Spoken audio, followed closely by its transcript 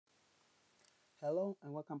Hello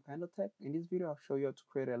and welcome to KahindoTech. In this video, I'll show you how to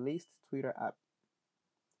create a list Twitter app.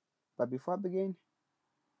 But before I begin,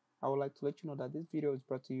 I would like to let you know that this video is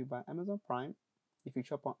brought to you by Amazon Prime. If you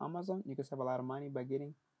shop on Amazon, you can save a lot of money by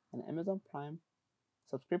getting an Amazon Prime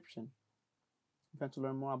subscription. If you want to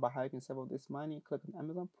learn more about how you can save all this money, click on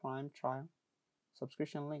Amazon Prime trial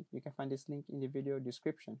subscription link. You can find this link in the video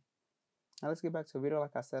description. Now let's get back to the video.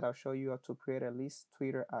 Like I said, I'll show you how to create a list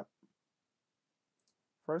Twitter app.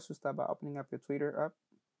 First, we start by opening up your Twitter app.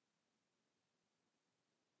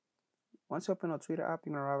 Once you open a Twitter app,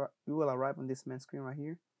 you will arrive on this main screen right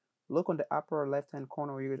here. Look on the upper left-hand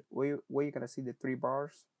corner where you're gonna see the three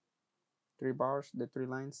bars, the three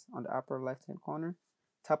lines on the upper left-hand corner.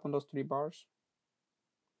 Tap on those three bars.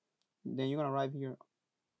 Then you're gonna arrive here.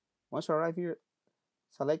 Once you arrive here,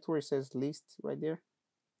 select where it says list right there.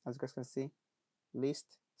 As you guys can see,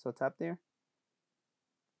 list. So tap there.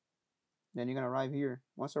 Then you're gonna arrive here.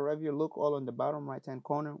 Once you arrive here, look all on the bottom right-hand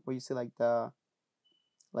corner where you see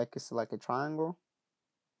it's like a triangle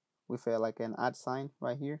with like an add sign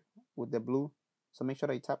right here with the blue. So make sure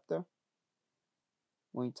that you tap there.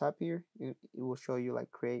 When you tap here, it will show you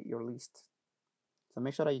like create your list. So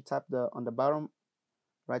make sure that you tap on the bottom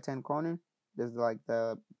right hand corner. There's like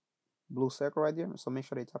the blue circle right there. So make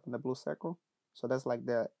sure that you tap on the blue circle. So that's like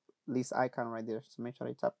the list icon right there. So make sure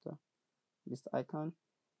that you tap the list icon.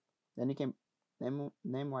 Then you can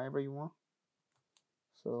name whatever you want.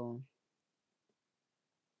 So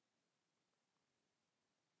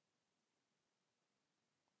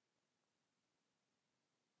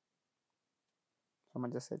I'm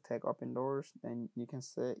gonna just say tech open doors. Then you can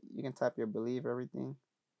type your believe everything.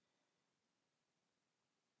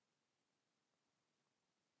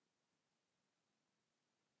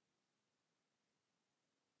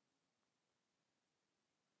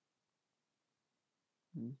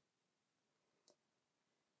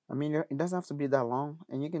 I mean, it doesn't have to be that long,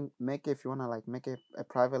 and you can make it if you wanna like make it a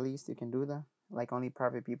private list. You can do that. Like only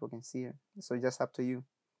private people can see it. So it's just up to you.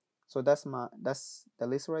 So that's the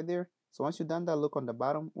list right there. So once you've done that, look on the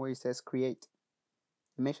bottom where it says create.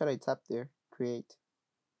 And make sure that you tap there, create.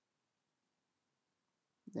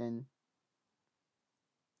 Then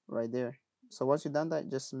right there. So once you've done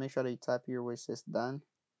that, just make sure that you tap here where it says done.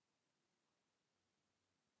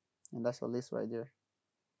 And that's your list right there.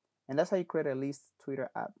 And that's how you create a list Twitter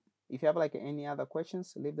app. If you have like any other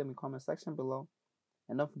questions, leave them in the comment section below.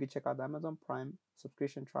 And don't forget to check out the Amazon Prime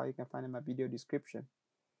subscription trial. You can find in my video description.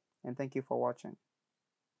 And thank you for watching.